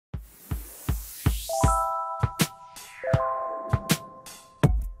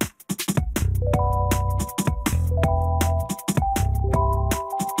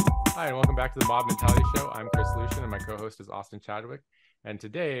back to the Mob Mentality Show. I'm Chris Lucian, and my co-host is Austin Chadwick. And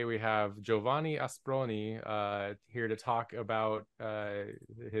today we have Giovanni Asproni here to talk about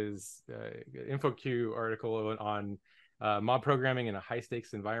his InfoQ article on mob programming in a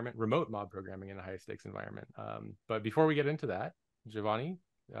high-stakes environment, remote mob programming in a high-stakes environment. But before we get into that, Giovanni,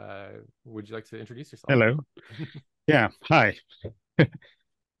 would you like to introduce yourself? Hello. Yeah, hi.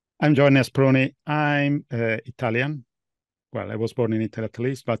 I'm Giovanni Asproni. I'm Italian. Well, I was born in Italy at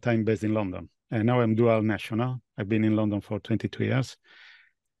least, but I'm based in London. And now I'm dual national. I've been in London for 22 years.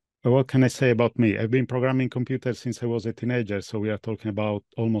 But what can I say about me? I've been programming computers since I was a teenager, so we are talking about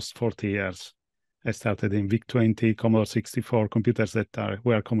almost 40 years. I started in VIC-20, Commodore 64, computers that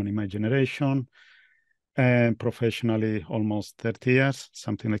were common in my generation, and professionally almost 30 years,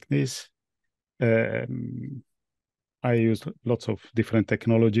 something like this. I use lots of different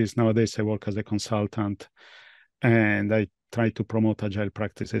technologies. Nowadays, I work as a consultant, and I try to promote agile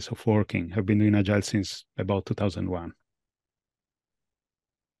practices of working. I've been doing agile since about 2001.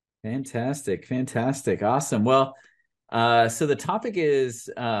 Fantastic. Awesome. Well, so the topic is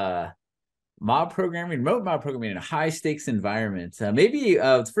mob programming, remote mob programming in a high stakes environment. Maybe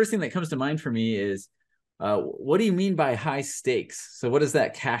the first thing that comes to mind for me is, what do you mean by high stakes? So what does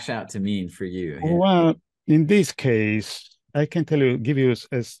that cash out to mean for you? Well, in this case, I can give you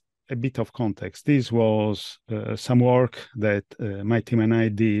a bit of context. This was some work that my team and I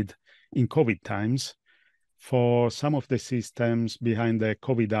did in COVID times for some of the systems behind the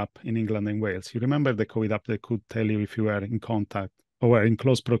COVID app in England and Wales. You remember the COVID app that could tell you if you were in contact or in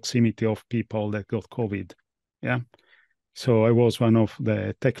close proximity of people that got COVID? Yeah. So I was one of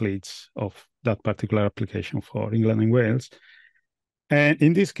the tech leads of that particular application for England and Wales. And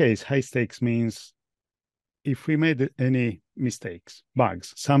in this case, high stakes means if we made any mistakes,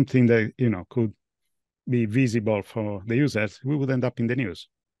 bugs, something that could be visible for the users, we would end up in the news.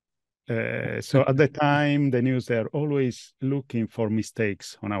 So at the time, the news, they're always looking for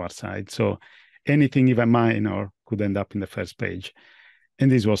mistakes on our side. So anything even minor could end up in the first page.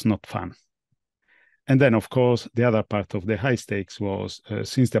 And this was not fun. And then, of course, the other part of the high stakes was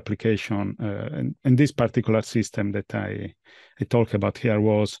since the application and this particular system that I talk about here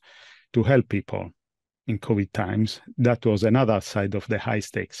was to help people in COVID times. That was another side of the high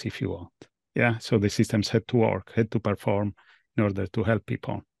stakes, if you want. Yeah. So the systems had to work, had to perform in order to help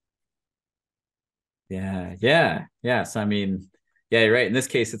people. Yes. I mean, yeah, you're right. In this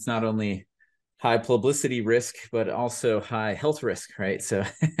case, it's not only high publicity risk, but also high health risk, right? So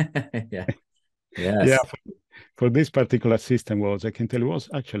yeah. Yes. Yeah. For this particular system I can tell you, was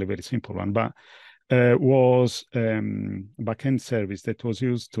actually a very simple one, but was backend service that was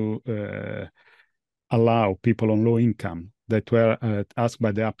used to allow people on low income that were asked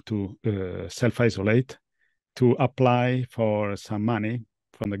by the app to self-isolate to apply for some money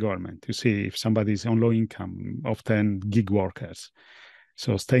from the government. You see, if somebody is on low income, often gig workers.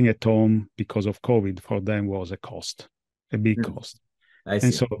 So staying at home because of COVID for them was a cost, a big cost.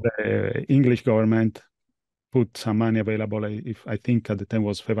 And so the English government put some money available, if I think at the time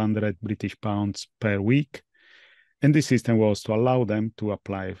was 500 British pounds per week. And the system was to allow them to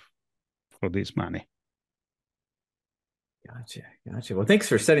apply for this money. Gotcha. Well, thanks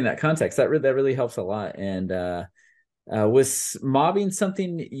for setting that context. That really helps a lot. And was mobbing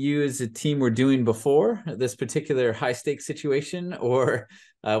something you as a team were doing before this particular high stakes situation, or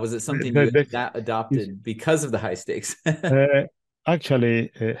was it something you adopted because of the high stakes?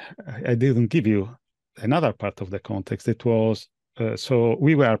 Actually, I didn't give you another part of the context. It was, so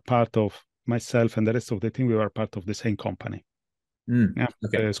we were part of, myself and the rest of the team, we were part of the same company. Okay.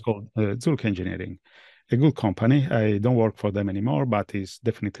 It's called Zulk Engineering. A good company. I don't work for them anymore, but it's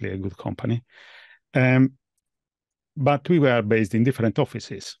definitely a good company. But we were based in different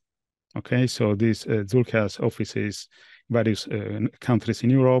offices. Okay, so this Zulk has offices in various countries in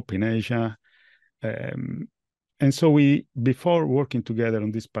Europe, in Asia. And so before working together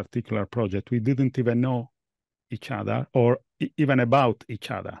on this particular project, we didn't even know each other or even about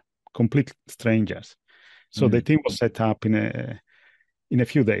each other, complete strangers. So the team was set up in a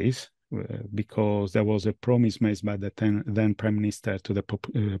few days because there was a promise made by the then Prime Minister to the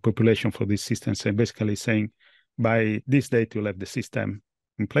population for this system, so basically saying, by this date, you'll have the system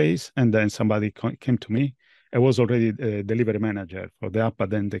in place. And then somebody came to me. I was already a delivery manager for the app,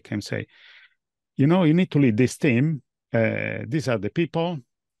 but then they came say, you need to lead this team. These are the people.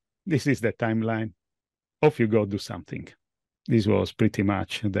 This is the timeline. Off you go, do something. This was pretty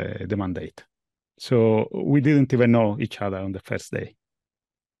much the mandate. So we didn't even know each other on the first day.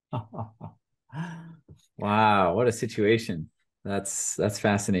 Wow, what a situation. That's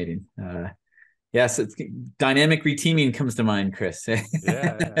fascinating. Yes, it's dynamic reteaming comes to mind, Chris.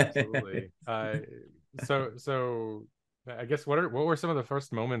 Yeah, absolutely. So I guess what were some of the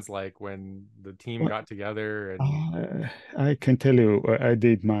first moments like when the team Well, got together and I can tell you, I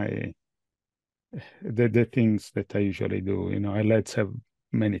did the things that I usually do. You know, I led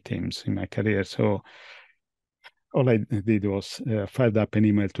many teams in my career, so all I did was fired up an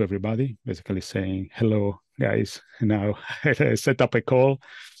email to everybody, basically saying, "Hello, guys." Now I set up a call.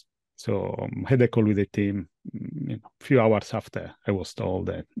 So had a call with the team. A few hours after I was told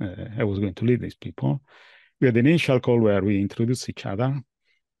that I was going to lead these people. We had an initial call where we introduced each other.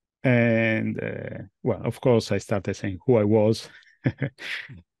 And well, of course, I started saying who I was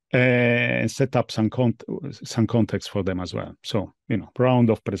and set up some context for them as well. So, round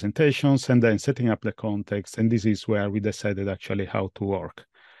of presentations and then setting up the context. And this is where we decided actually how to work.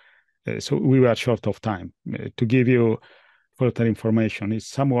 So we were short of time. To give you further information, is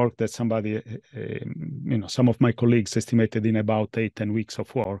some work that somebody, some of my colleagues estimated in about 8-10 weeks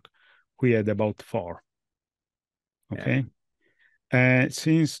of work. We had about 4. Okay. Yeah.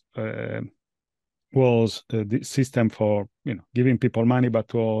 Since was the system for giving people money,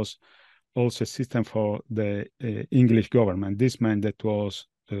 but was also a system for the English government. This meant that was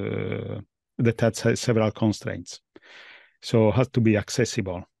that had several constraints. So it has to be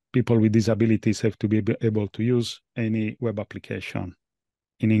accessible. People with disabilities have to be able to use any web application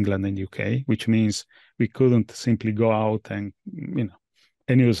in England and UK, which means we couldn't simply go out and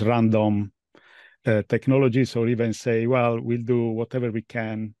use random technologies or even say, well, we'll do whatever we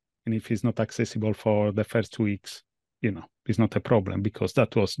can. And if it's not accessible for the first weeks, it's not a problem, because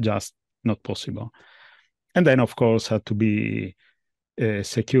that was just not possible. And then, of course, had to be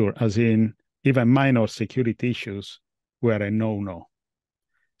secure, as in even minor security issues were a no-no.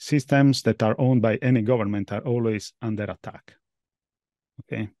 Systems that are owned by any government are always under attack.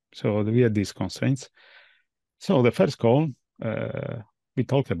 Okay, so we had these constraints. So the first call, we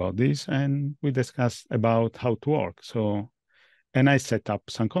talked about this and we discussed about how to work. So, and I set up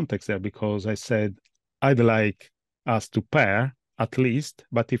some context there, because I said, I'd like us to pair at least,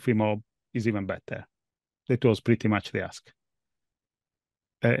 but if we mob, is even better. That was pretty much the ask.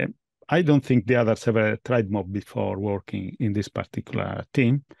 I don't think the others ever tried mob before working in this particular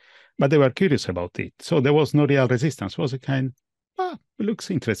team, but they were curious about it. So there was no real resistance. It was a kind, it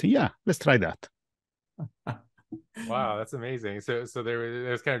looks interesting. Yeah, let's try that. Wow, that's amazing. So there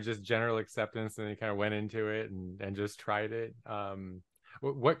was kind of just general acceptance, and you kind of went into it and just tried it.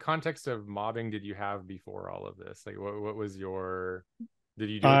 What context of mobbing did you have before all of this? Like, what was your? Did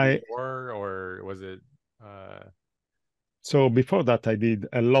you do it before, or was it? So before that, I did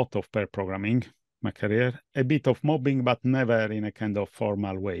a lot of pair programming, my career, a bit of mobbing, but never in a kind of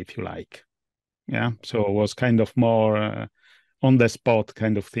formal way, if you like. Yeah, so it was kind of more on the spot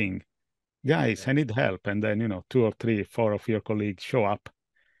kind of thing. Guys, I need help. And then, 2 or 3, 4 of your colleagues show up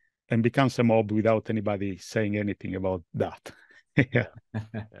and becomes a mob without anybody saying anything about that. Yeah.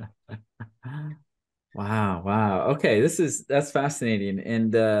 Wow. Okay, that's fascinating.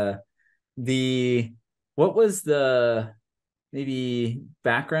 And what was the maybe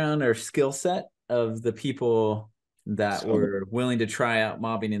background or skill set of the people that were willing to try out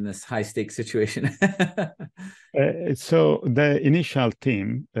mobbing in this high stakes situation? So the initial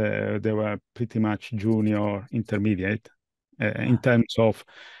team, they were pretty much junior, intermediate, in terms of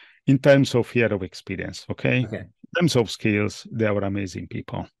year of experience. Okay. In terms of skills, they were amazing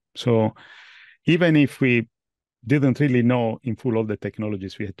people. So even if we didn't really know in full all the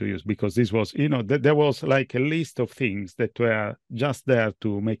technologies we had to use, because this was, there was like a list of things that were just there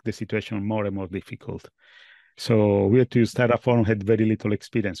to make the situation more and more difficult. So we had to use Terraform, had very little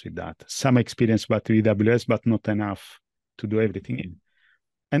experience with that. Some experience with AWS, but not enough to do everything in.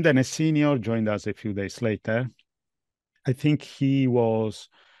 And then a senior joined us a few days later. I think he was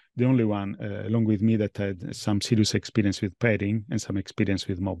the only one, along with me, that had some serious experience with pairing and some experience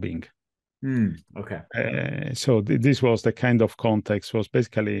with mobbing. Okay. So this was the kind of context, was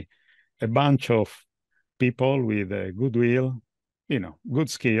basically a bunch of people with goodwill, good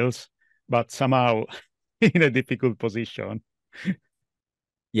skills, but somehow in a difficult position.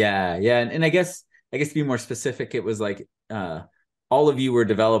 Yeah. And I guess to be more specific, it was like all of you were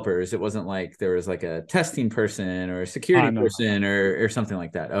developers. It wasn't like there was like a testing person or a security person or something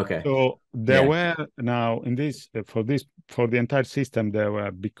like that. Okay. So there were now in this for the entire system, there were,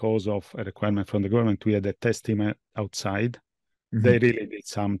 because of a requirement from the government, we had a test team outside. They really did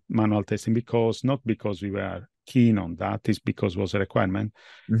some manual testing, not because we were keen on that. Is because it was a requirement.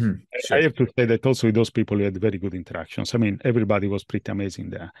 Sure. I have to say that also with those people, we had very good interactions. I mean, everybody was pretty amazing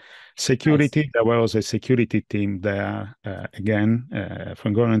there. Security, there was a security team there, again,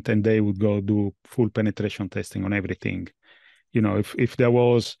 from government, and they would go do full penetration testing on everything. You know, if there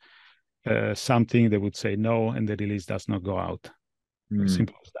was something, they would say no, and the release does not go out.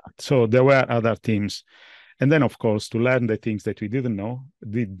 Simple as that. So there were other teams. And then, of course, to learn the things that we did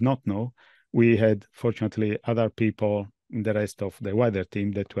not know, we had, fortunately, other people in the rest of the wider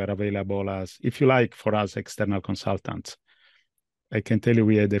team that were available as, if you like, for us, external consultants. I can tell you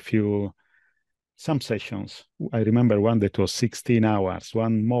we had some sessions. I remember one that was 16 hours,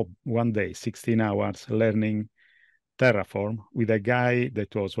 one day, 16 hours learning Terraform with a guy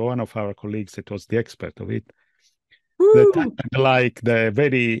that was one of our colleagues that was the expert of it. That like the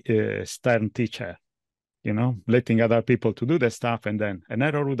very stern teacher, you know, letting other people to do the stuff, and then an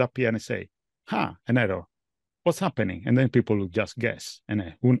error would appear and say, an error. What's happening? And then people would just guess.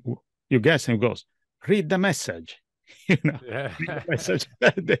 And you guess and goes, read the message. You know, read the message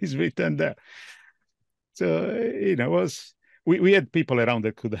that is written there. So, you know, we had people around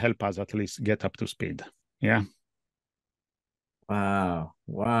that could help us at least get up to speed. Yeah.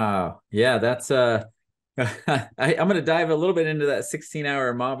 Wow. Yeah, that's I'm going to dive a little bit into that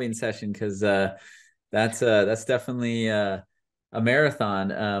 16-hour mobbing session, because that's definitely a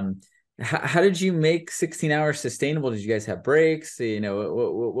marathon. How did you make 16 hours sustainable? Did you guys have breaks? You know,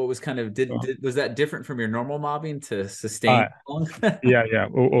 what was kind of was that different from your normal mobbing to sustain long? Yeah,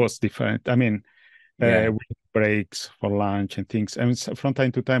 it was different. I mean, we breaks for lunch and things. And from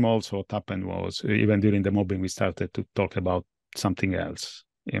time to time, also what happened was, even during the mobbing, we started to talk about something else,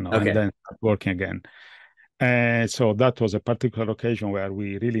 you know, and then working again. So that was a particular occasion where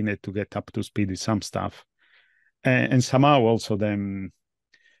we really need to get up to speed with some stuff. And somehow also then,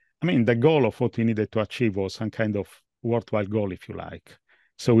 I mean, the goal of what we needed to achieve was some kind of worthwhile goal, if you like.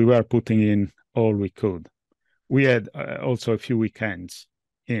 So we were putting in all we could. We had also a few weekends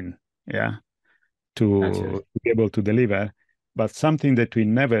in, to be able to deliver. But something that we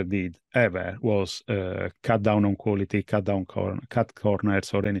never did ever was cut down on quality, cut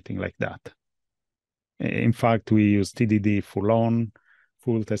corners or anything like that. In fact, we use TDD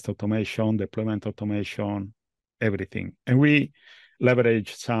full test automation, deployment automation, everything. And we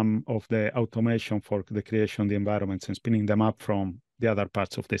leverage some of the automation for the creation of the environments and spinning them up from the other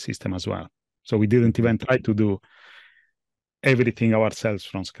parts of the system as well. So we didn't even try to do everything ourselves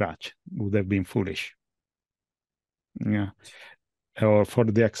from scratch. It would have been foolish. Yeah. Or for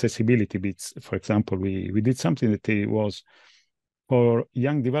the accessibility bits, for example, we did something that it was for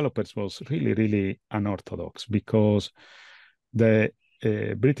young developers was really, really unorthodox, because the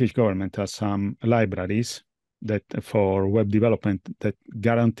British government has some libraries that for web development that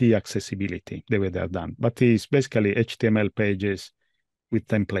guarantee accessibility the way they're done. But it's basically HTML pages with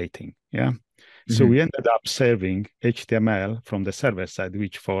templating. Yeah. So we ended up serving HTML from the server side,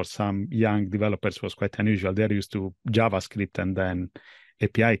 which for some young developers was quite unusual. They're used to JavaScript and then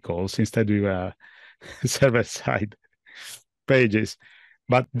API calls. Instead, we were server side pages,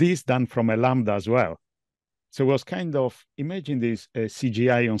 but this done from a Lambda as well. So it was kind of, imagine this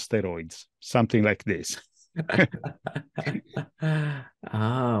CGI on steroids, something like this.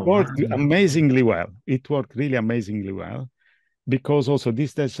 Worked amazingly well. It worked really amazingly well, because also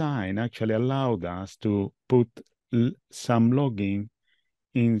this design actually allowed us to put some logging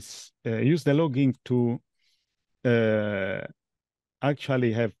in, use the logging to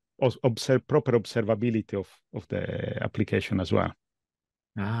actually have proper observability of the application as well.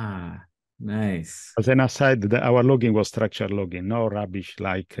 Nice. As an aside, our logging was structured logging, no rubbish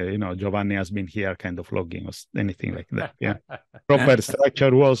like, Giovanni has been here kind of logging or anything like that. Yeah. Proper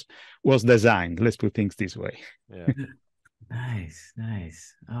structure was designed. Let's put things this way. Yeah. Nice.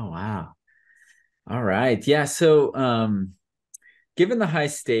 Oh, wow. All right. Yeah. So, given the high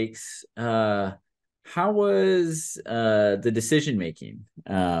stakes, how was the decision making?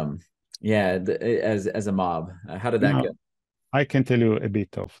 As a mob, how did that go? I can tell you a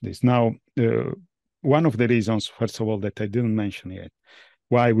bit of this. Now, one of the reasons, first of all, that I didn't mention yet,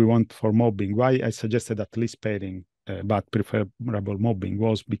 why we want for mobbing, why I suggested at least pairing, but preferable mobbing,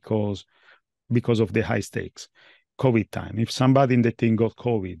 was because of the high stakes. COVID time. If somebody in the team got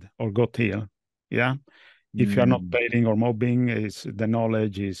COVID or got ill, if you are not pairing or mobbing, the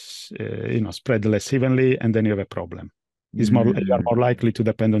knowledge is spread less evenly, and then you have a problem. You are more likely to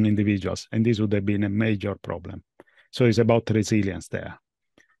depend on individuals, and this would have been a major problem. So it's about resilience there.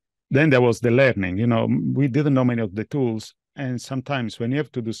 Then there was the learning. We didn't know many of the tools, and sometimes when you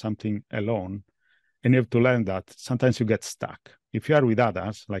have to do something alone and you have to learn that, sometimes you get stuck. If you are with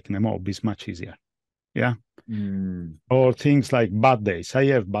others, like in a mob, it's much easier. Yeah. Or things like bad days. I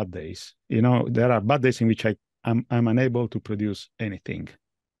have bad days. There are bad days in which I'm unable to produce anything.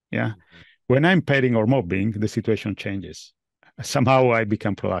 Yeah. When I'm pairing or mobbing, the situation changes. Somehow I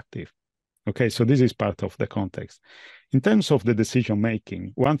become productive. Okay, so this is part of the context. In terms of the decision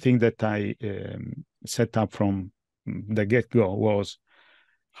making, one thing that I set up from the get-go was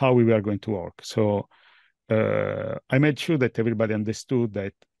how we were going to work. So I made sure that everybody understood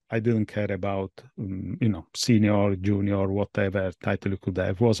that I didn't care about, senior, junior, whatever title you could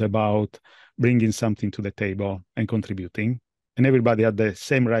have. It was about bringing something to the table and contributing. And everybody had the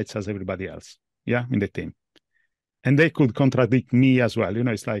same rights as everybody else, in the team. And they could contradict me as well.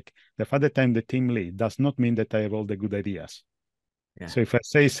 It's like the fact that I'm the team lead does not mean that I have all the good ideas. Yeah. So if I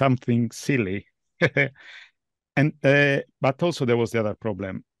say something silly, but also there was the other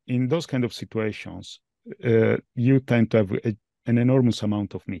problem. In those kind of situations, you tend to have an enormous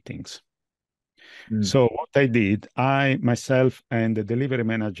amount of meetings. So what I did, myself and the delivery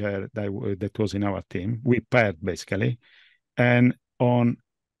manager that was in our team, we paired basically. And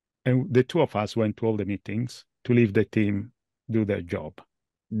the two of us went to all the meetings to leave the team do their job.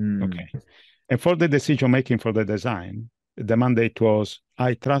 Okay. And for the decision making for the design, the mandate was,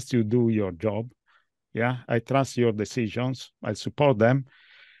 I trust you do your job. Yeah. I trust your decisions. I support them.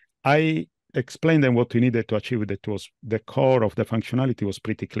 I explained them what we needed to achieve. That was the core of the functionality was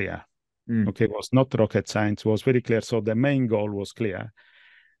pretty clear. Okay. It was not rocket science. It was very clear. So the main goal was clear.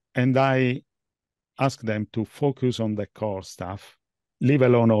 And I asked them to focus on the core stuff, leave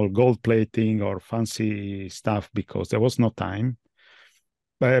alone all gold plating or fancy stuff because there was no time.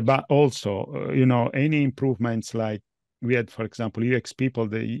 But also, any improvements like we had, for example, UX people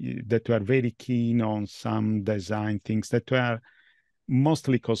that were very keen on some design things that were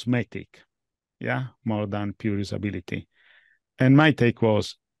mostly cosmetic, more than pure usability. And my take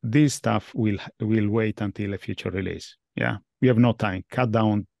was, this stuff will wait until a future release. Yeah, we have no time. Cut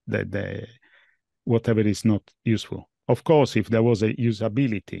down the whatever is not useful. Of course, if there was a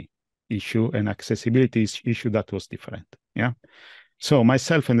usability issue and accessibility issue, that was different. Yeah. So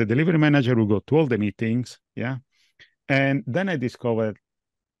myself and the delivery manager will go to all the meetings. Yeah. And then I discovered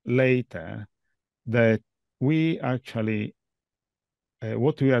later that we actually,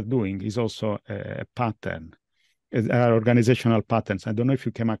 what we are doing is also a pattern, our organizational patterns. I don't know if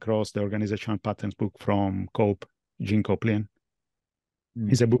you came across the organizational patterns book from Gene Coplian.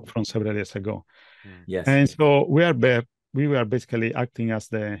 It's a book from several years ago. Yes. And so we were basically acting as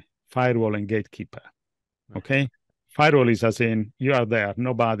the firewall and gatekeeper. Okay. Firewall is as in you are there.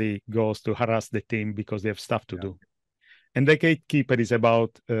 Nobody goes to harass the team because they have stuff to do. And the gatekeeper is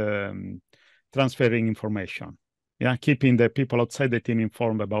about transferring information. Yeah. Keeping the people outside the team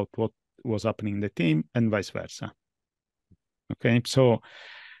informed about what was happening in the team and vice versa. Okay. So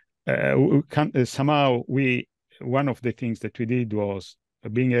somehow one of the things that we did was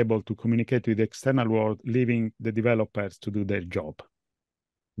being able to communicate with the external world, leaving the developers to do their job.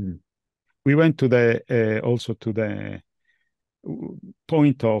 We went to also to the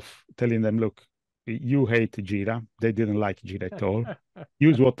point of telling them, look, you hate Jira. They didn't like Jira at all.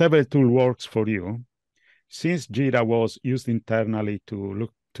 Use whatever tool works for you. Since Jira was used internally to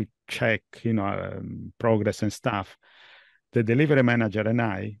check, progress and stuff, the delivery manager and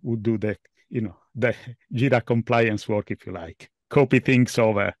I would do the Jira compliance work, if you like. Copy things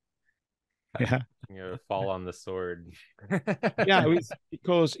over. Yeah. Fall on the sword.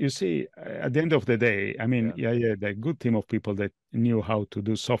 Because you see, at the end of the day, I mean, the good team of people that knew how to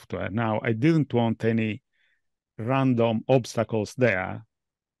do software. Now, I didn't want any random obstacles there,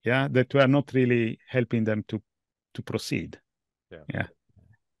 that were not really helping them to proceed. Yeah.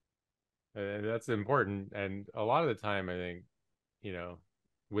 That's important. And a lot of the time, I think,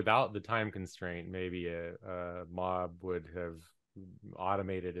 without the time constraint, maybe a mob would have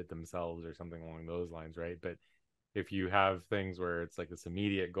automated it themselves or something along those lines, right? But if you have things where it's like this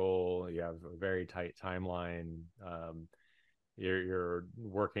immediate goal, you have a very tight timeline, you're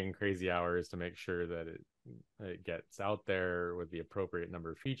working crazy hours to make sure that it gets out there with the appropriate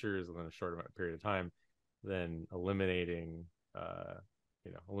number of features within a short period of time, then eliminating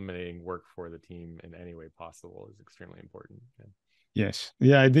work for the team in any way possible is extremely important. Yes.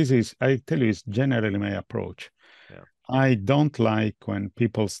 Yeah, I tell you, it's generally my approach. Yeah. I don't like when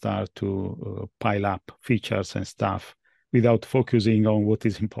people start to pile up features and stuff without focusing on what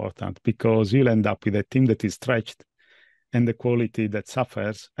is important, because you'll end up with a team that is stretched and the quality that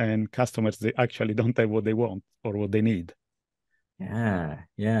suffers, and customers, they actually don't have what they want or what they need. Yeah.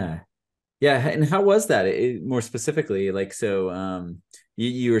 And how was that? More specifically, like, so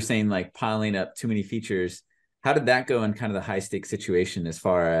you were saying like piling up too many features. How did that go in kind of the high stakes situation as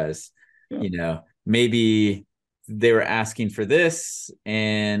far as, maybe they were asking for this,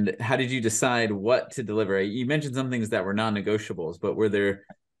 and how did you decide what to deliver? You mentioned some things that were non-negotiables, but were there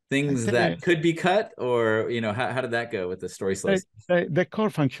things that could be cut, or how did that go with the story slice? The core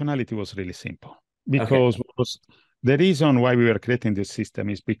functionality was really simple, because the reason why we were creating this system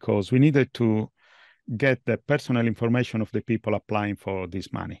is because we needed to get the personal information of the people applying for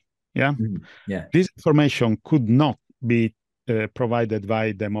this money. Yeah. Yeah. This information could not be provided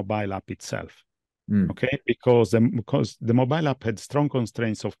by the mobile app itself. Okay, because the mobile app had strong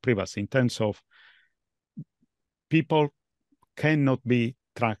constraints of privacy in terms of people cannot be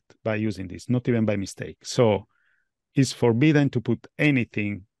tracked by using this, not even by mistake. So it's forbidden to put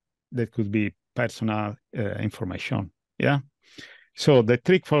anything that could be personal information. Yeah. So the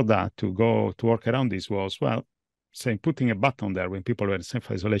trick for that to work around this was, well, saying putting a button there when people were in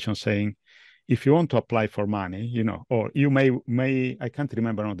self-isolation saying, if you want to apply for money, or you may, I can't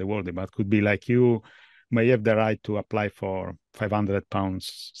remember on the word, but could be like you may have the right to apply for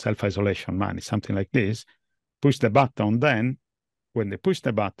 £500 self-isolation money, something like this. Push the button. Then when they push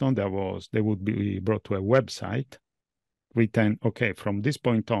the button, they would be brought to a website written, okay, from this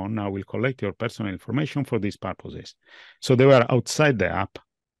point on, now we'll collect your personal information for these purposes. So they were outside the app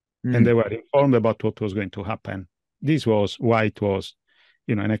and they were informed about what was going to happen. This was why it was,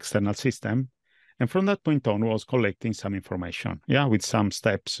 an external system. And from that point on was collecting some information, with some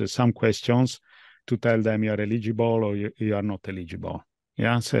steps, some questions to tell them you are eligible or you are not eligible.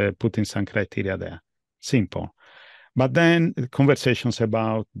 So putting some criteria there. Simple. But then conversations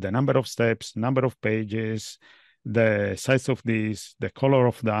about the number of steps, number of pages, the size of this, the color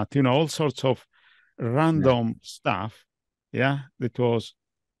of that, all sorts of random stuff. That was,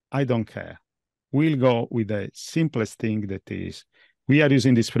 I don't care. We'll go with the simplest thing, that is, we are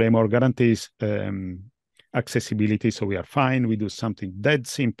using this framework, guarantees accessibility, so we are fine. We do something that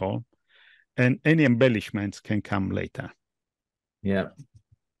simple, and any embellishments can come later. Yeah.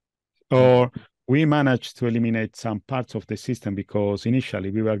 Or we managed to eliminate some parts of the system because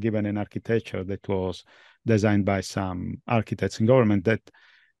initially we were given an architecture that was designed by some architects in government, that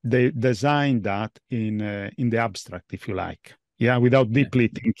they designed that in the abstract, if you like. Without deeply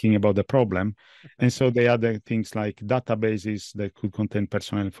thinking about the problem. And so they had things like databases that could contain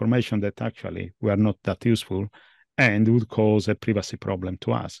personal information that actually were not that useful and would cause a privacy problem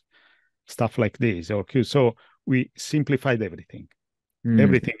to us. Stuff like this. So we simplified everything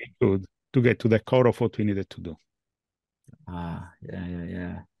we could to get to the core of what we needed to do.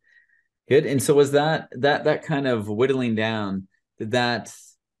 Yeah. Good. And so was that kind of whittling down, did that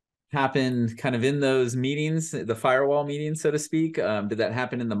happen kind of in those meetings, the firewall meetings, so to speak? Did that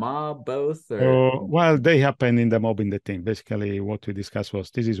happen in the mob, both? Well, they happened in the mob, in the team. Basically, what we discussed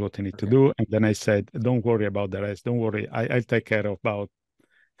was, this is what you need to do. And then I said, don't worry about the rest. Don't worry. I'll take care about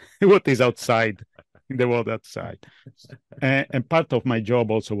what is outside, in the world outside. And part of my job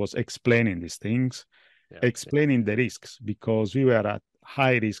also was explaining these things, explaining the risks, because we were at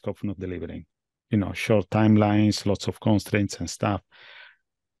high risk of not delivering, short timelines, lots of constraints and stuff.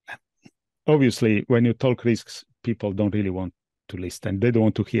 Obviously, when you talk risks, people don't really want to listen. They don't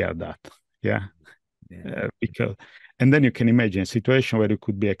want to hear that. Because, and then you can imagine a situation where you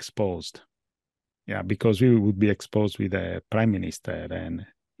could be exposed. Because we would be exposed with the prime minister and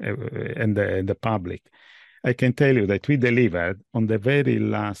the public. I can tell you that we delivered on the very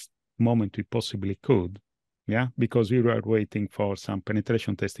last moment we possibly could. Because we were waiting for some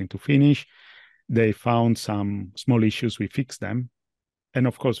penetration testing to finish. They found some small issues. We fixed them. And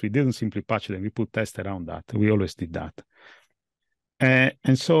of course, we didn't simply patch them. We put tests around that. We always did that.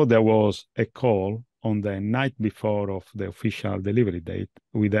 And so there was a call on the night before of the official delivery date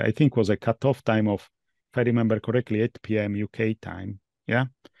with, I think was a cutoff time of, if I remember correctly, 8 p.m. UK time.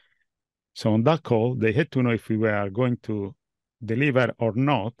 So on that call, they had to know if we were going to deliver or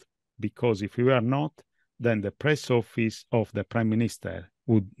not, because if we were not, then the press office of the prime minister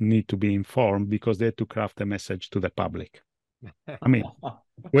would need to be informed, because they had to craft a message to the public. I mean,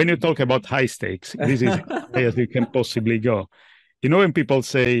 when you talk about high stakes, this is as high as you can possibly go. When people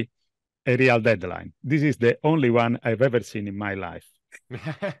say a real deadline, this is the only one I've ever seen in my life.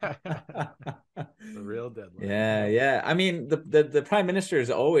 The real deadline. Yeah. I mean, the prime minister is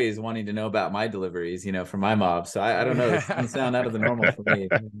always wanting to know about my deliveries, for my mob. So I don't know. It doesn't sound out of the normal for me.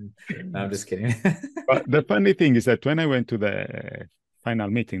 No, I'm just kidding. But the funny thing is that when I went to the final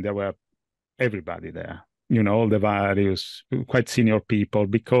meeting, there were everybody there. All the various quite senior people,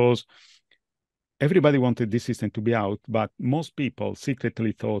 because everybody wanted this system to be out, but most people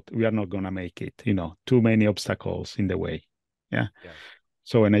secretly thought we are not going to make it, too many obstacles in the way.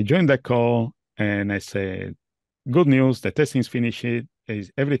 So when I joined the call and I said, good news, the testing is finished,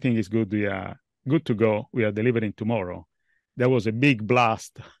 everything is good, we are good to go. We are delivering tomorrow. There was a big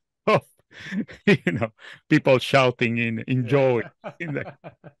blast of, people shouting in joy. They couldn't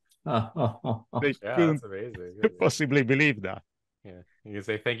That's amazing. possibly believe that. Yeah, you can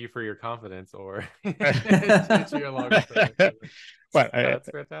say thank you for your confidence, or cheer along with them. Well, That's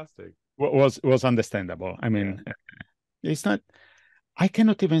fantastic. was understandable. I mean, it's not. I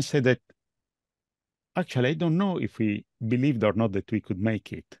cannot even say that. Actually, I don't know if we believed or not that we could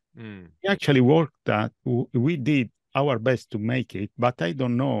make it. We actually worked that. We did our best to make it, but I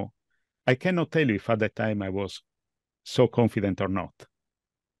don't know. I cannot tell you if at that time I was so confident or not.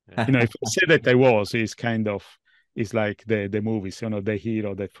 If I say that I was, it's like the movies, the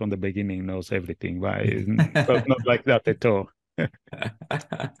hero that from the beginning knows everything. But it was not like that at all.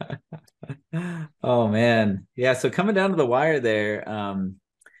 Oh man. Yeah. So coming down to the wire there.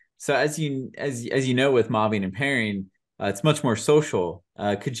 So as you know, with mobbing and pairing, it's much more social.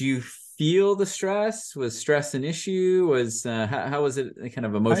 Could you feel the stress? Was stress an issue? How was it kind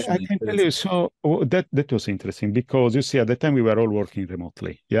of I emotionally? can tell you, so that was interesting because you see, at the time we were all working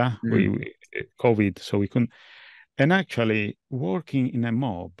remotely. Yeah, we COVID, so we couldn't. And actually, working in a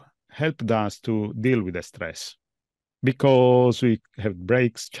mob helped us to deal with the stress because we have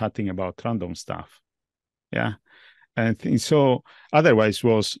breaks chatting about random stuff. Yeah. And so otherwise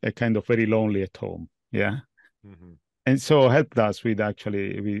was a kind of very lonely at home. Yeah. And so helped us with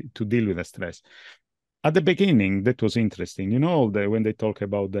to deal with the stress. At the beginning, that was interesting. When they talk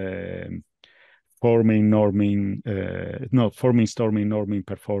about the forming, norming, forming, storming, norming,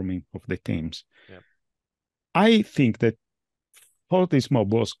 performing of the teams. Yep. I think that all this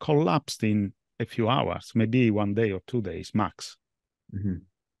mob was collapsed in a few hours, maybe 1 day or 2 days max,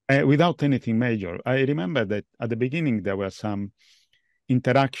 without anything major. I remember that at the beginning there were some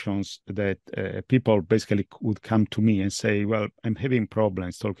interactions that people basically would come to me and say, well, I'm having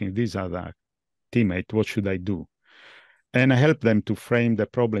problems talking to this other teammate. What should I do? And I helped them to frame the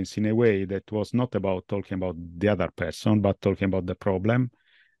problems in a way that was not about talking about the other person, but talking about the problem,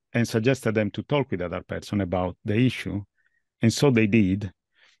 and suggested them to talk with the other person about the issue. And so they did.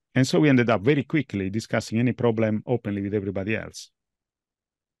 And so we ended up very quickly discussing any problem openly with everybody else,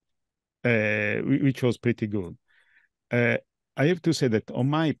 which was pretty good. I have to say that on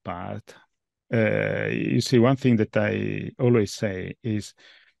my part, you see, one thing that I always say is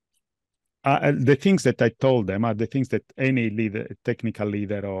the things that I told them are the things that any leader, technical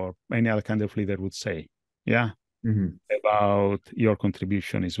leader or any other kind of leader would say. Yeah. About your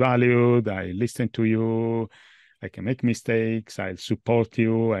contribution is valued. I listen to you. I can make mistakes. I'll support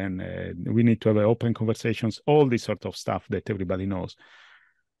you. And we need to have open conversations, all this sort of stuff that everybody knows.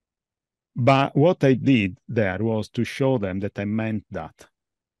 But what I did there was to show them that I meant that,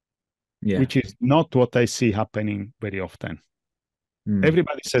 which is not what I see happening very often.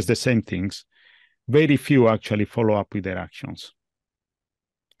 Everybody says the same things. Very few actually follow up with their actions.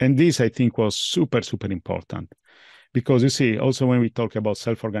 And this, I think, was super, super important. Because you see, also when we talk about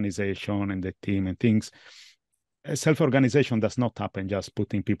self-organization and the team and things, self-organization does not happen just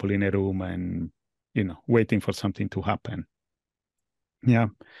putting people in a room and, waiting for something to happen. Yeah.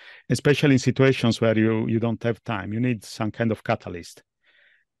 Especially in situations where you don't have time, you need some kind of catalyst.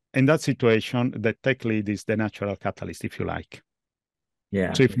 In that situation, the tech lead is the natural catalyst, if you like.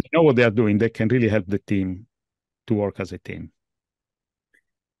 Yeah. So if they know what they are doing, they can really help the team to work as a team.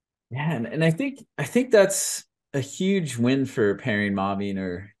 Yeah, and I think that's a huge win for pairing, mobbing,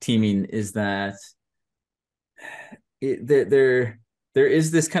 or teaming, is that there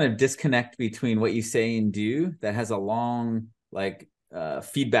is this kind of disconnect between what you say and do that has a long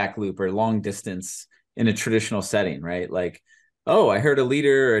feedback loop or long distance in a traditional setting, right? Like, oh, I heard a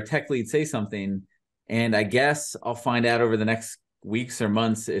leader or a tech lead say something, and I guess I'll find out over the next weeks or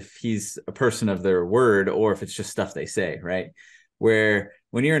months if he's a person of their word or if it's just stuff they say, right? Where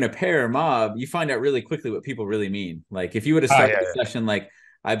when you're in a pair or mob, you find out really quickly what people really mean. Like if you would have started the session like,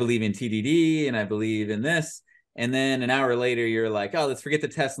 I believe in TDD and I believe in this, and then an hour later you're like, oh, let's forget the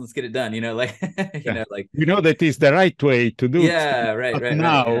test and let's get it done. That is the right way to do it. Yeah, right. But right.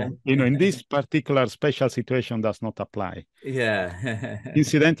 Now, in this particular special situation does not apply. Yeah.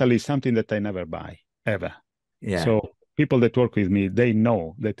 Incidentally, something that I never buy ever. Yeah. So people that work with me, they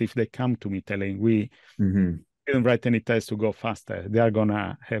know that if they come to me telling we didn't write any tests to go faster, they are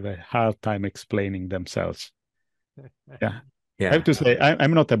gonna have a hard time explaining themselves. Yeah. I have to say,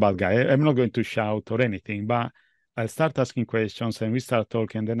 I'm not a bad guy. I'm not going to shout or anything, but I'll start asking questions and we start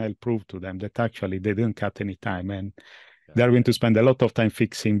talking, and then I'll prove to them that actually they didn't cut any time and they're going to spend a lot of time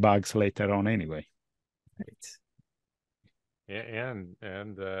fixing bugs later on anyway. Right. Yeah,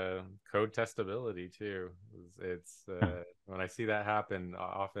 and code testability too. It's when I see that happen,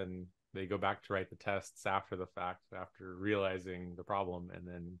 often they go back to write the tests after the fact, after realizing the problem, and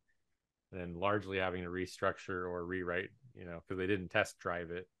then largely having to restructure or rewrite, because they didn't test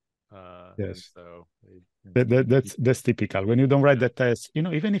drive it. Yes. So that's typical. When you don't write the test,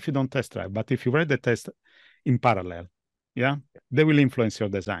 even if you don't test drive, but if you write the test in parallel, they will influence your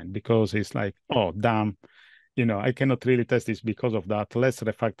design, because it's like, oh, damn, I cannot really test this because of that. Let's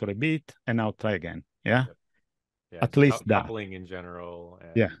refactor a bit and now try again. Yeah. At least that. Coupling in general.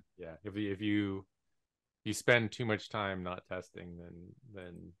 And yeah. If you spend too much time not testing,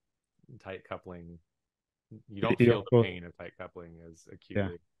 then tight coupling, you don't feel the pain of tight coupling as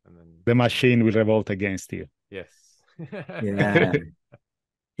acutely. And then the machine will revolt against you. Yes.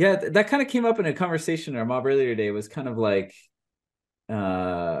 Yeah, that kind of came up in a conversation in our mob earlier today. Was kind of like,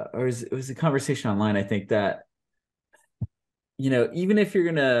 or it was a conversation online, I think, that, even if you're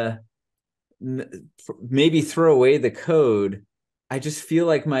gonna maybe throw away the code, I just feel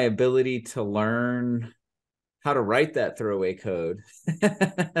like my ability to learn how to write that throwaway code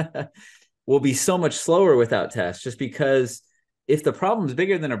will be so much slower without tests, just because if the problem's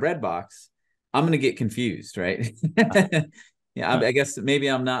bigger than a bread box, I'm going to get confused, right? I guess maybe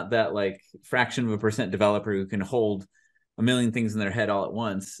I'm not that like fraction of a percent developer who can hold a million things in their head all at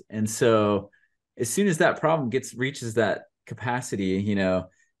once. And so as soon as that problem reaches that capacity,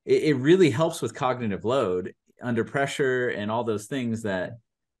 it really helps with cognitive load under pressure and all those things that,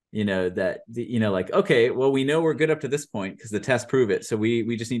 like, okay, well, we know we're good up to this point because the tests prove it. So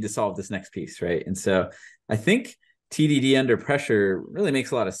we just need to solve this next piece, right? And so I think TDD under pressure really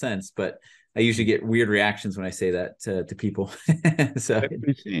makes a lot of sense, but I usually get weird reactions when I say that to people. So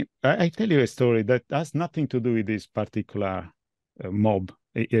I tell you a story that has nothing to do with this particular mob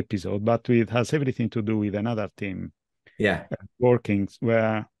episode, but it has everything to do with another team. Yeah. Working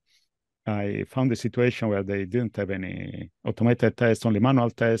where I found a situation where they didn't have any automated tests, only manual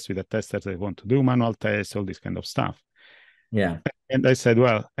tests with the testers that want to do manual tests, all this kind of stuff. Yeah. And I said,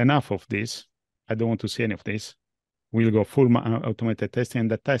 well, enough of this. I don't want to see any of this. We'll go full automated testing. And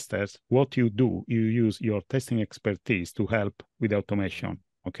the testers, what you do, you use your testing expertise to help with the automation,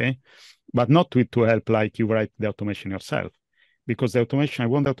 okay? But not to help like you write the automation yourself. Because the automation, I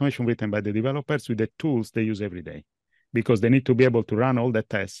want the automation written by the developers with the tools they use every day. Because they need to be able to run all the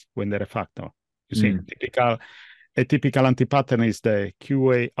tests when they refactor. You see, a typical anti-pattern is the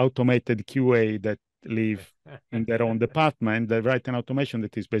QA, automated QA that live in their own department. They write an automation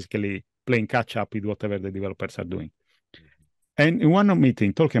that is basically playing catch up with whatever the developers are doing. And in one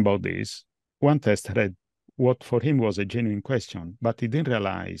meeting talking about this, one tester had what for him was a genuine question, but he didn't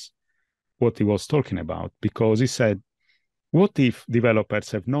realize what he was talking about, because he said, what if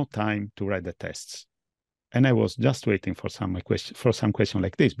developers have no time to write the tests? And I was just waiting for some question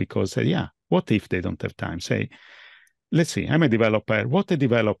like this, because what if they don't have time? Say, let's see, I'm a developer. What a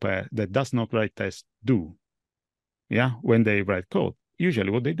developer that does not write tests do? When they write code,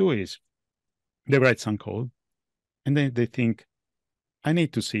 usually what they do is they write some code, and then they think, I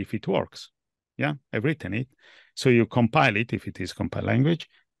need to see if it works. I've written it. So you compile it if it is compiled language,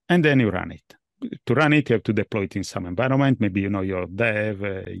 and then you run it. To run it, you have to deploy it in some environment, maybe, your dev,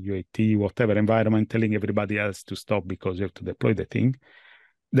 UAT, whatever environment, telling everybody else to stop because you have to deploy the thing.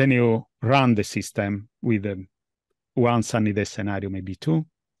 Then you run the system with one sunny day scenario, maybe two.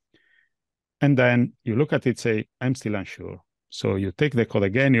 And then you look at it, say, I'm still unsure. So you take the code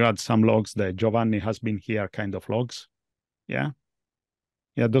again, you add some logs, the Giovanni has been here kind of logs.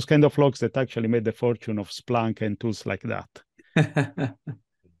 Those kind of logs that actually made the fortune of Splunk and tools like that.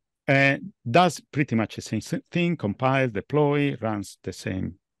 Does pretty much the same thing, compiles, deploy, runs the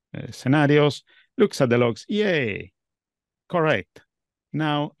same scenarios, looks at the logs, yay, correct.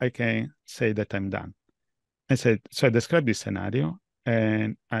 Now I can say that I'm done. So I described this scenario,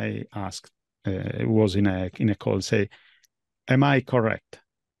 and I asked, it was in a call, say, am I correct?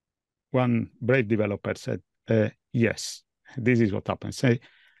 One brave developer said, yes, this is what happens. Say,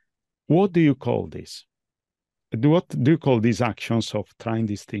 what do you call this? What do you call these actions of trying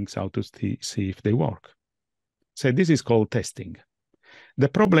these things out to see if they work? So this is called testing. The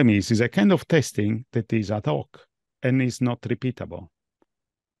problem is a kind of testing that is ad hoc and is not repeatable.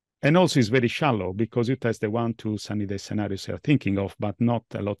 And also is very shallow, because you test the 1-2 sunny day scenarios you're thinking of, but not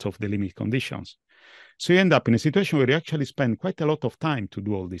a lot of the limit conditions. So you end up in a situation where you actually spend quite a lot of time to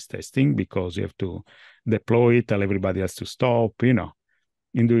do all this testing, because you have to deploy it, tell everybody else to stop,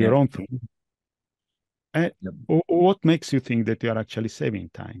 and do your own thing. What makes you think that you are actually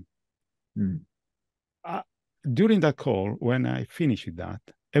saving time? During that call, when I finished that,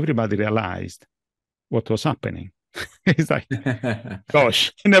 everybody realized what was happening. It's like,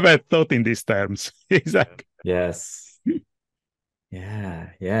 gosh, I never thought in these terms. It's like, yes. Yeah,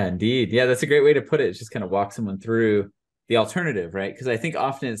 indeed. Yeah, that's a great way to put it. It's just kind of walk someone through the alternative, right? Because I think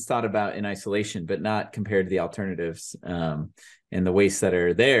often it's thought about in isolation, but not compared to the alternatives, and the wastes that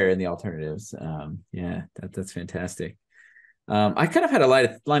are there in the alternatives. Yeah, that's fantastic. I kind of had a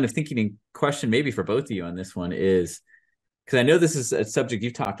line of thinking and question maybe for both of you on this one is, because I know this is a subject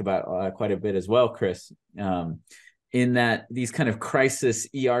you've talked about quite a bit as well, Chris, in that these kind of crisis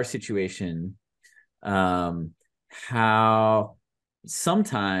ER situation, how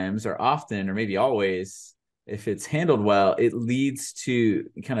sometimes or often or maybe always, if it's handled well, it leads to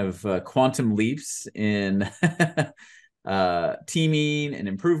kind of quantum leaps in teaming and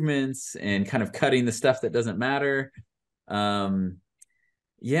improvements and kind of cutting the stuff that doesn't matter.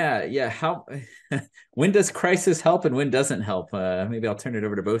 Yeah. How when does crisis help and when doesn't help? Maybe I'll turn it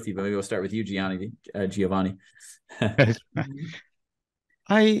over to both of you, but maybe we'll start with you, Giovanni.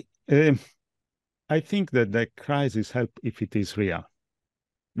 I think that the crisis help if it is real.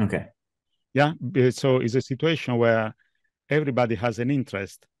 Okay. Yeah. So it's a situation where everybody has an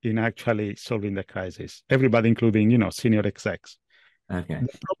interest in actually solving the crisis. Everybody, including, senior execs. Okay.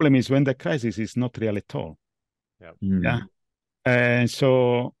 The problem is when the crisis is not real at all. Yep. Yeah. And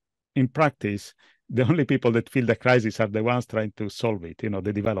so in practice, the only people that feel the crisis are the ones trying to solve it,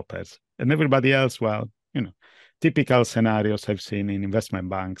 the developers. And everybody else, well, typical scenarios I've seen in investment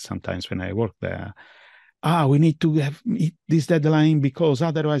banks sometimes when I work there. We need to have this deadline because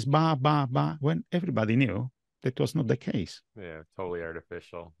otherwise, when everybody knew that was not the case. Yeah, totally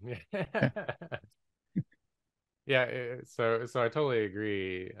artificial. Yeah, so I totally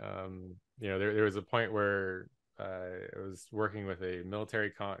agree. There was a point where I was working with a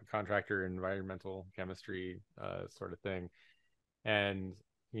military contractor, environmental chemistry sort of thing, and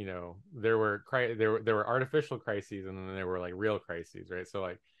there were artificial crises, and then there were like real crises, right? So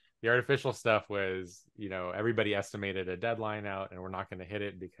like the artificial stuff was, everybody estimated a deadline out, and we're not going to hit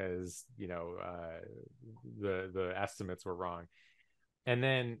it because the estimates were wrong, and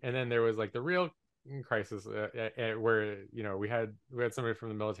then there was like the real crisis where we had somebody from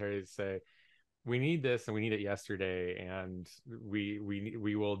the military say, we need this and we need it yesterday, and we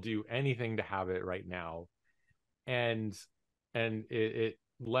will do anything to have it right now, and it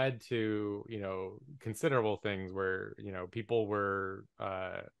led to considerable things where people were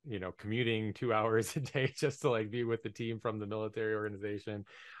commuting 2 hours a day just to like be with the team from the military organization,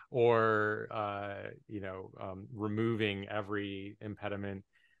 or removing every impediment.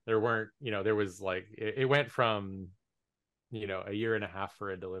 There weren't there was like it went from a year and a half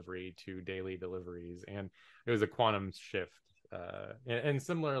for a delivery to daily deliveries, and it was a quantum shift. And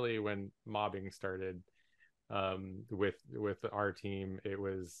similarly, when mobbing started, with our team, it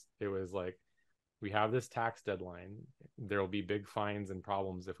was like, we have this tax deadline, there will be big fines and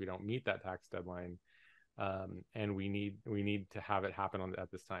problems if we don't meet that tax deadline, and we need to have it happen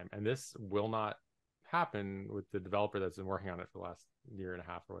at this time, and this will not happen with the developer that's been working on it for the last year and a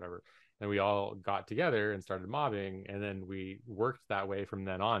half or whatever. And we all got together and started mobbing, and then we worked that way from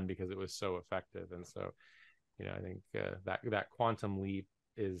then on because it was so effective. And so I think that quantum leap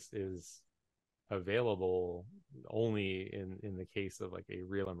is available only in the case of like a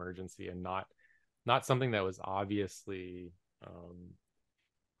real emergency, and not something that was obviously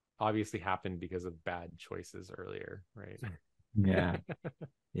happened because of bad choices earlier, right? Yeah.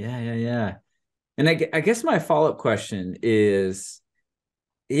 And I guess my follow-up question is,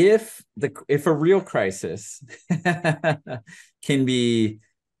 if a real crisis can be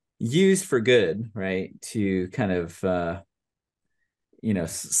used for good, right, to kind of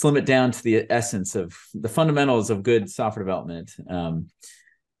slim it down to the essence of the fundamentals of good software development,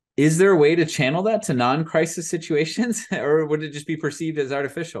 is there a way to channel that to non-crisis situations, or would it just be perceived as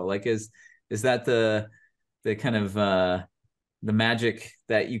artificial? Like, is that the kind of the magic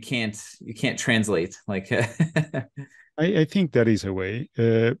that you can't translate? Like, I think there is a way,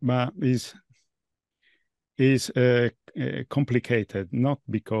 but is complicated, not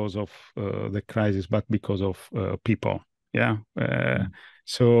because of the crisis, but because of people. Yeah.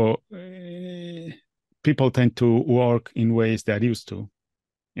 So people tend to work in ways they're used to.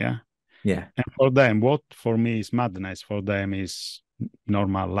 Yeah. Yeah. And for them, what for me is madness, for them is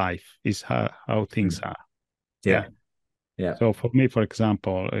normal life, is how things are. Yeah. So for me, for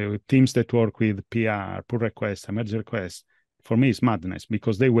example, teams that work with PR, pull requests, merge requests, for me it's madness,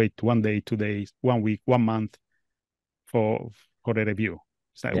 because they wait 1 day, 2 days, 1 week, 1 month for a review.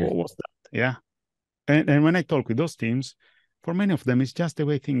 It's like, what was that? Yeah. And when I talk with those teams, for many of them, it's just the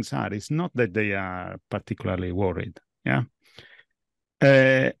way things are. It's not that they are particularly worried. Yeah.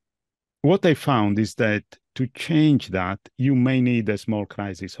 What I found is that to change that, you may need a small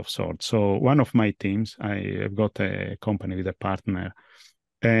crisis of sorts. So one of my teams, I have got a company with a partner,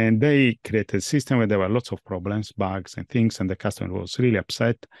 and they created a system where there were lots of problems, bugs and things, and the customer was really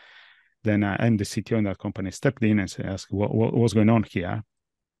upset. Then I'm the CTO in that company, stepped in and asked what was going on here,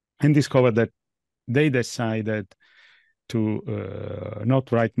 and discovered that they decided to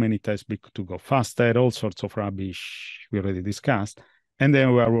not write many tests to go faster, all sorts of rubbish we already discussed. And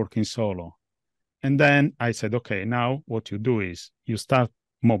then we are working solo. And then I said, okay, now what you do is you start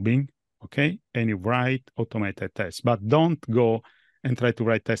mobbing, okay? And you write automated tests, but don't go and try to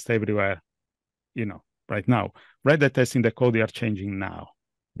write tests everywhere, right now. Write the tests in the code you are changing now.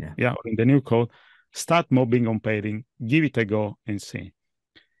 Yeah, or in the new code. Start mobbing on pairing, give it a go and see.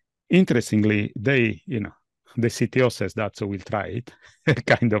 Interestingly, the CTO says that, so we'll try it,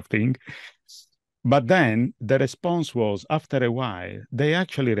 kind of thing. But then the response was, after a while, they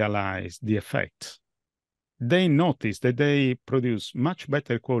actually realized the effects. They noticed that they produce much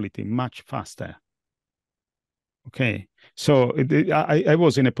better quality, much faster. Okay, so I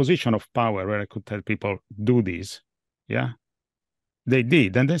was in a position of power where I could tell people, do this. Yeah, they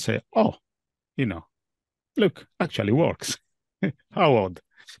did. And they say, oh, look, actually works. How odd.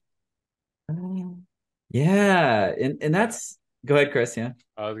 Yeah. And that's, go ahead, Chris. Yeah.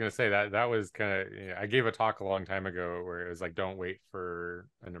 I was gonna say that was kind of, I gave a talk a long time ago where it was like, don't wait for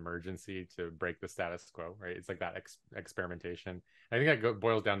an emergency to break the status quo, right? It's like that experimentation. I think that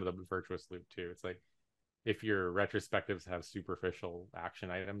boils down to the virtuous loop too. It's like, if your retrospectives have superficial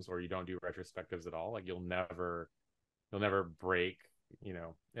action items, or you don't do retrospectives at all, like you'll never break,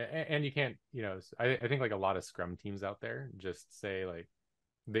 and you can't, I think like a lot of Scrum teams out there just say like,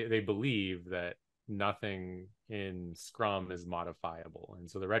 they believe that nothing in Scrum is modifiable, and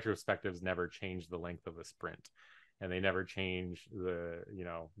so the retrospectives never change the length of a sprint, and they never change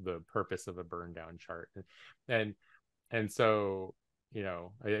the purpose of a burn down chart, and so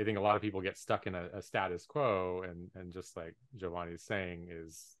I think a lot of people get stuck in a status quo, and just like Giovanni's saying,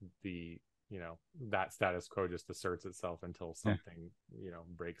 is that status quo just asserts itself until something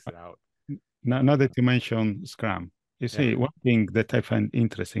breaks it out. Now that you mention Scrum, you see, one thing that I find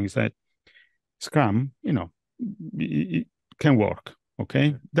interesting is that Scrum, it can work,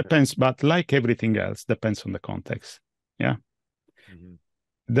 okay? Depends, but like everything else, depends on the context. Yeah. Mm-hmm.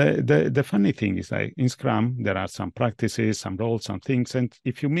 The funny thing is, like in Scrum, there are some practices, some roles, some things, and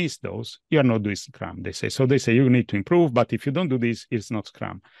if you miss those, you are not doing Scrum, they say. So they say you need to improve, but if you don't do this, it's not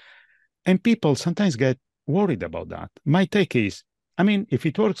Scrum. And people sometimes get worried about that. My take is, if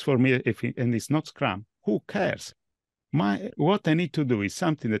it works for me, and it's not Scrum, who cares? What I need to do is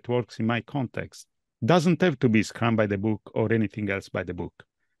something that works in my context. Doesn't have to be Scrum by the book or anything else by the book.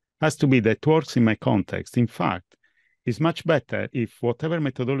 Has to be that works in my context. In fact, it's much better if whatever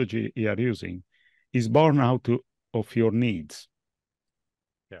methodology you are using is born out of your needs.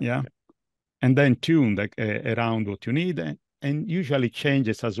 Yeah. And then tuned around what you need, and usually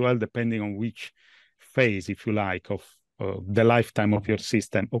changes as well depending on which phase, if you like, of the lifetime of your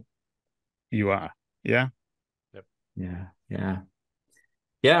system you are. Yeah.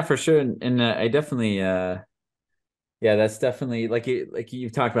 Yeah, for sure. And I definitely, that's definitely like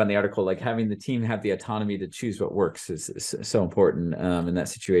you've talked about in the article, like having the team have the autonomy to choose what works is so important in that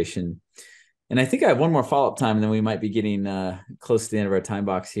situation. And I think I have one more follow-up time, and then we might be getting close to the end of our time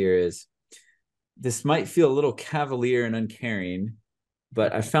box here. Is this might feel a little cavalier and uncaring,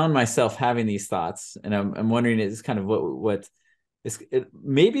 but I found myself having these thoughts, and I'm wondering, is kind of what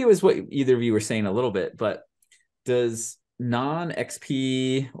maybe it was what either of you were saying a little bit, but does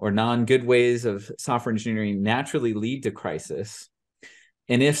non-XP or non-good ways of software engineering naturally lead to crisis?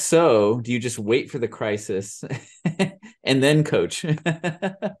 And if so, do you just wait for the crisis and then coach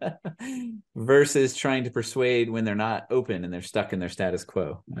versus trying to persuade when they're not open and they're stuck in their status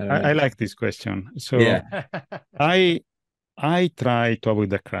quo? I like this question. So I try to avoid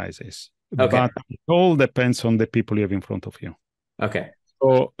the crisis, but it all depends on the people you have in front of you. Okay.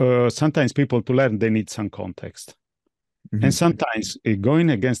 So sometimes people, to learn, they need some context. Mm-hmm. And sometimes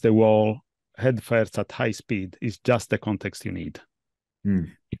going against the wall head first at high speed is just the context you need.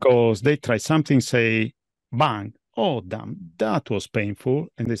 Because they try something, say, bang, oh, damn, that was painful.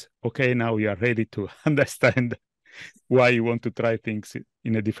 And they say, okay, now you are ready to understand why you want to try things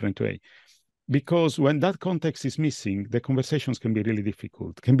in a different way. Because when that context is missing, the conversations can be really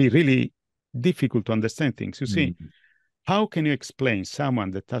difficult, to understand things. You see, how can you explain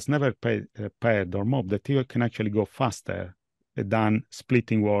someone that has never paired or mobbed that you can actually go faster than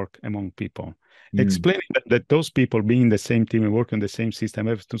splitting work among people? Explaining that those people being in the same team and working on the same system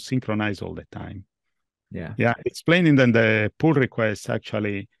have to synchronize all the time. Yeah. Explaining that the pull requests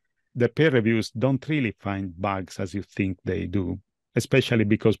actually the peer reviews don't really find bugs as you think they do, especially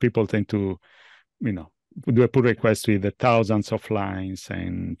because people tend to, do a pull request with the thousands of lines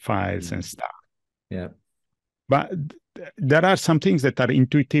and files and stuff. Yeah. But there are some things that are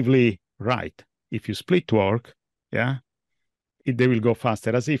intuitively right. If you split work, they will go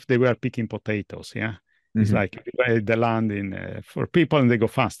faster, as if they were picking potatoes. It's like you divide the land in for people and they go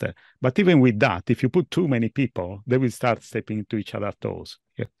faster. But even with that, if you put too many people, they will start stepping into each other's toes.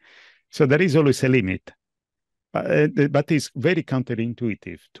 So there is always a limit, but it's very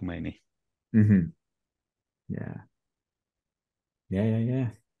counterintuitive to many. Yeah.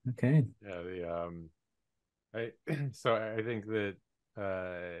 Okay. Yeah. So I think that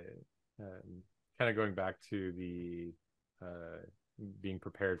kind of going back to the being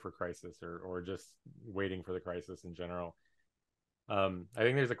prepared for crisis or just waiting for the crisis in general. I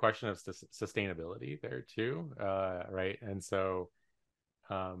think there's a question of sustainability there too, right? And so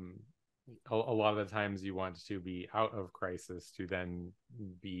a lot of the times you want to be out of crisis to then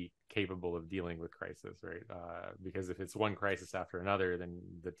be capable of dealing with crisis, right? Because if it's one crisis after another, then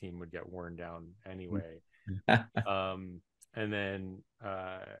the team would get worn down anyway. And then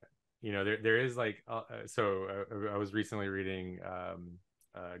there is like so I was recently reading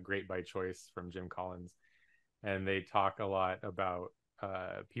Great by Choice from Jim Collins, and they talk a lot about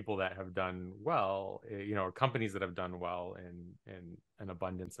people that have done well, companies that have done well in an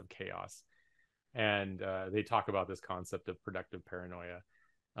abundance of chaos. And they talk about this concept of productive paranoia.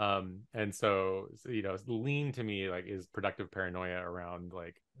 And so lean to me like is productive paranoia around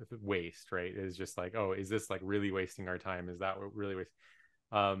like waste, right? Is just like, oh, is this like really wasting our time? Is that what really waste?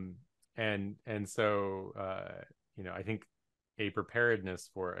 And so I think a preparedness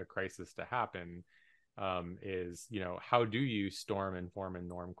for a crisis to happen is, how do you storm, inform, and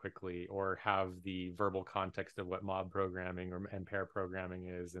norm quickly, or have the verbal context of what mob programming and pair programming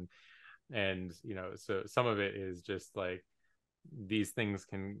is, and so some of it is just like these things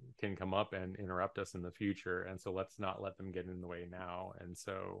can come up and interrupt us in the future, and so let's not let them get in the way now. And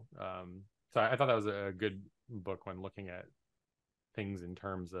so so I thought that was a good book when looking at things in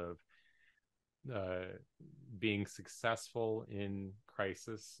terms of being successful in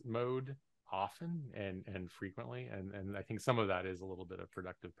crisis mode often and frequently, and I think some of that is a little bit of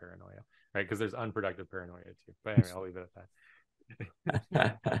productive paranoia, right? Because there's unproductive paranoia too. But anyway, I'll leave it at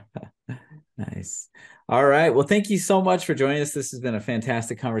that. Nice. All right. Well, thank you so much for joining us. This has been a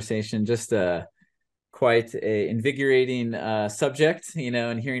fantastic conversation. Just quite a invigorating subject,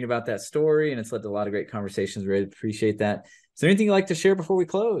 and hearing about that story, and it's led to a lot of great conversations. Really appreciate that. Is there anything you'd like to share before we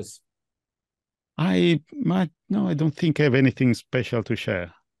close? No, I don't think I have anything special to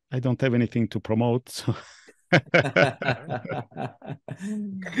share. I don't have anything to promote. So.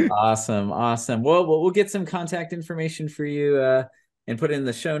 Awesome. Well, we'll get some contact information for you and put it in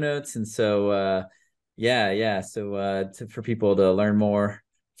the show notes. And so, So for people to learn more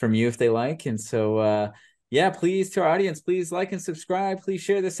from you if they like. And so, please, to our audience, please like and subscribe. Please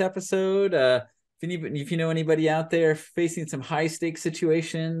share this episode. If you know anybody out there facing some high stakes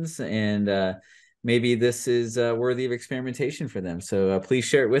situations, and maybe this is worthy of experimentation for them. So please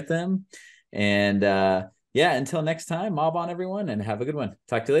share it with them. And until next time, mob on everyone, and have a good one.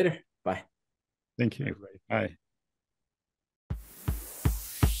 Talk to you later. Bye. Thank you. Bye.